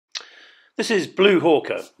This is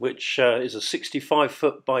Bluehawker, which is a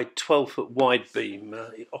 65-foot by 12-foot wide beam.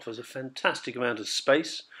 It offers a fantastic amount of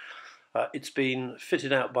space. It's been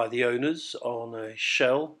fitted out by the owners on a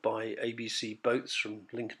shell by ABC Boats from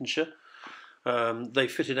Lincolnshire. They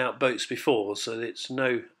fitted out boats before, so it's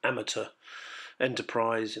no amateur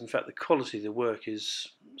enterprise. In fact, the quality of the work is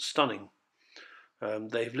stunning.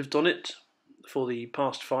 They've lived on it for the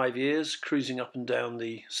past 5 years, cruising up and down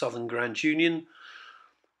the Southern Grand Union.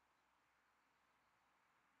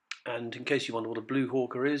 And in case you wonder what a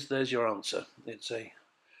Bluehawker is, there's your answer. It's a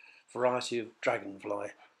variety of dragonfly.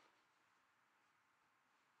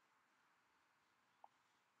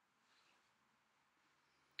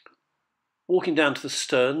 Walking down to the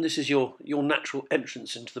stern, this is your natural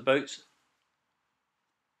entrance into the boat.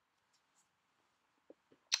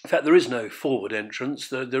 In fact, there is no forward entrance.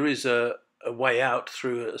 There is a way out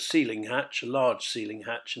through a ceiling hatch, a large ceiling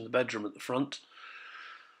hatch in the bedroom at the front.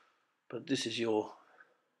 But this is your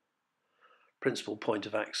principal point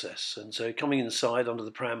of access. And so coming inside under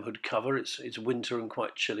the pram hood cover, it's winter and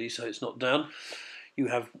quite chilly, so it's not down. You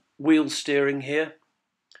have wheel steering here,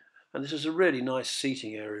 and this is a really nice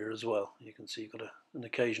seating area as well. You can see you've got an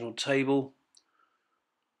occasional table,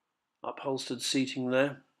 upholstered seating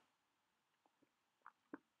there.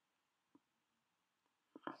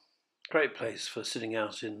 Great place for sitting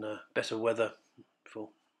out in better weather, for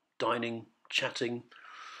dining, chatting,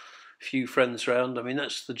 few friends round. I mean,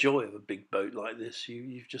 that's the joy of a big boat like this.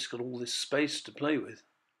 You've just got all this space to play with.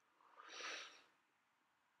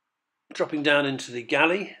 Dropping down into the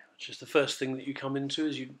galley, which is the first thing that you come into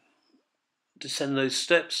as you descend those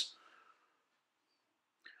steps.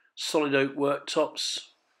 Solid oak worktops.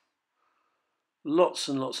 Lots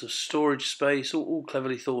and lots of storage space, all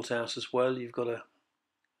cleverly thought out as well. You've got a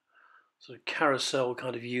sort of carousel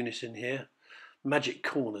kind of unit in here. Magic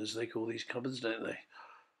corners, they call these cupboards, don't they?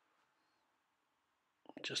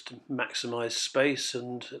 Just to maximise space,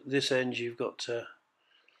 and at this end you've got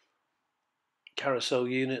carousel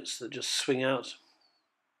units that just swing out.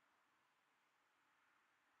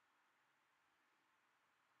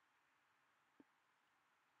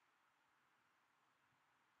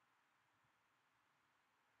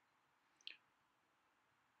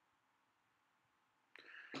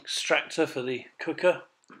 Extractor for the cooker,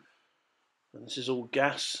 and this is all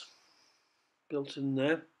gas built in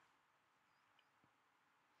there.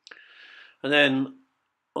 And then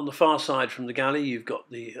on the far side from the galley you've got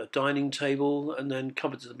the dining table, and then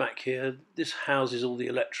cupboards at the back here. This houses all the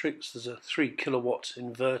electrics. There's a 3 kilowatt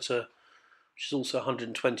inverter, which is also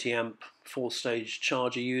 120 amp 4-stage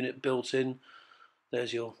charger unit built in.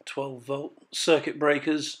 There's your 12 volt circuit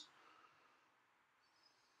breakers,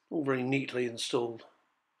 all very neatly installed.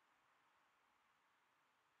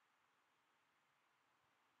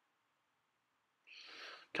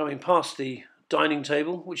 Coming past the dining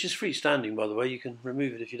table, which is freestanding by the way, you can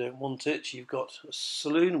remove it if you don't want it. You've got a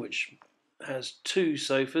saloon which has 2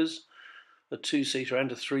 sofas, a 2-seater and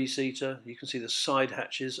a 3-seater. You can see the side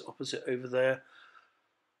hatches opposite over there,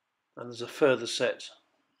 and there's a further set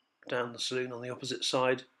down the saloon on the opposite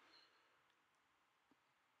side.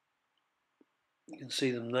 You can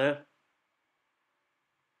see them there.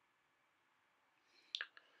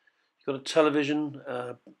 You've got a television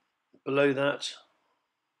below that.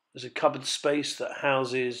 There's a cupboard space that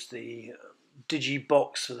houses the digi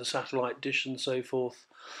box for the satellite dish and so forth.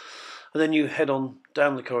 And then you head on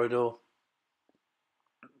down the corridor,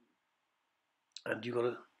 and you've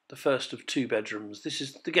got the first of 2 bedrooms. This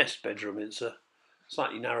is the guest bedroom. It's a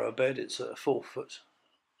slightly narrower bed. It's a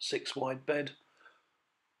 4'6" wide bed.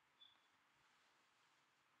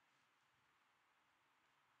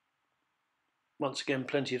 Once again,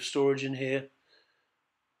 plenty of storage in here,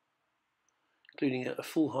 including a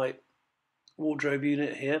full height wardrobe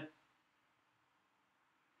unit here.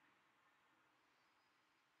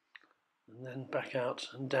 And then back out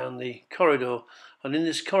and down the corridor. And in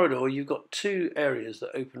this corridor you've got 2 areas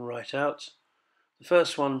that open right out. The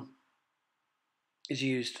first one is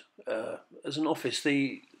used as an office.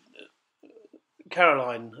 The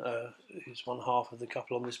Caroline, who's one half of the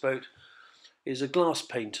couple on this boat, is a glass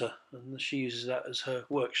painter, and she uses that as her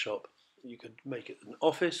workshop. You could make it an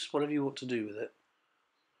office, whatever you want to do with it.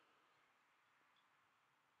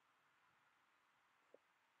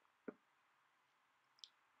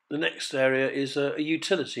 The next area is a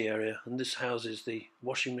utility area, and this houses the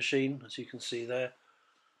washing machine, as you can see there,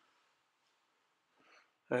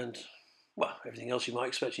 and well, everything else you might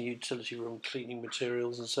expect in a utility room, cleaning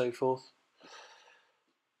materials and so forth.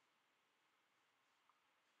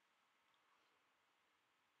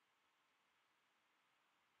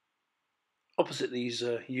 Opposite these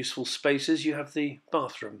useful spaces you have the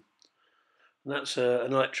bathroom. And that's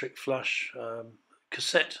an electric flush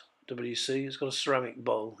cassette WC. It's got a ceramic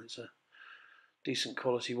bowl. It's a decent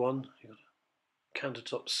quality one. You've got a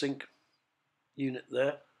countertop sink unit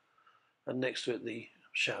there, and next to it the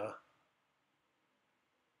shower.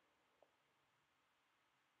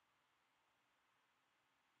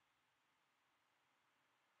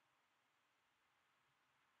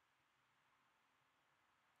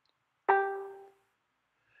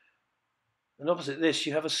 And opposite this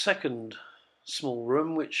you have a second small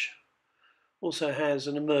room which also has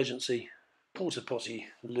an emergency porta potty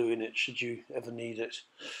loo in it should you ever need it.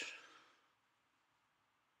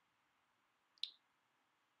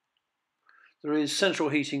 There is central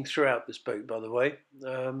heating throughout this boat, by the way,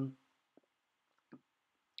 and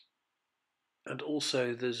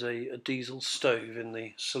also there's a diesel stove in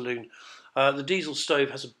the saloon. The diesel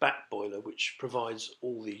stove has a back boiler which provides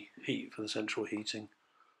all the heat for the central heating.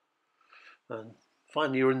 And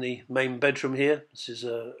finally, you're in the main bedroom here. This is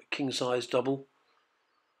a king-size double.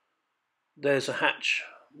 There's a hatch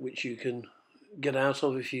which you can get out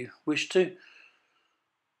of if you wish to.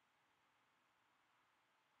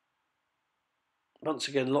 Once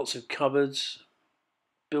again, lots of cupboards,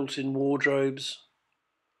 built-in wardrobes.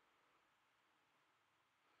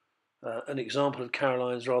 An example of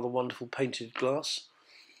Caroline's rather wonderful painted glass.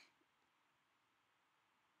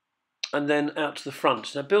 And then out to the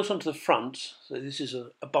front. Now, built onto the front, so this is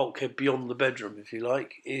a bulkhead beyond the bedroom, if you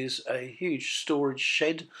like, is a huge storage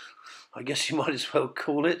shed. I guess you might as well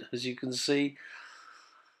call it, as you can see.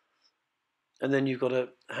 And then you've got a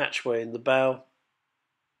hatchway in the bow,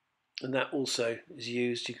 and that also is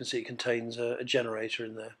used. You can see it contains a generator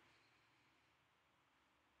in there.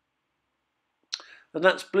 And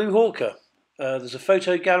that's Bluehawker. There's a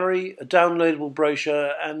photo gallery, a downloadable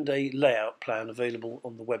brochure, and a layout plan available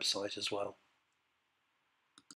on the website as well.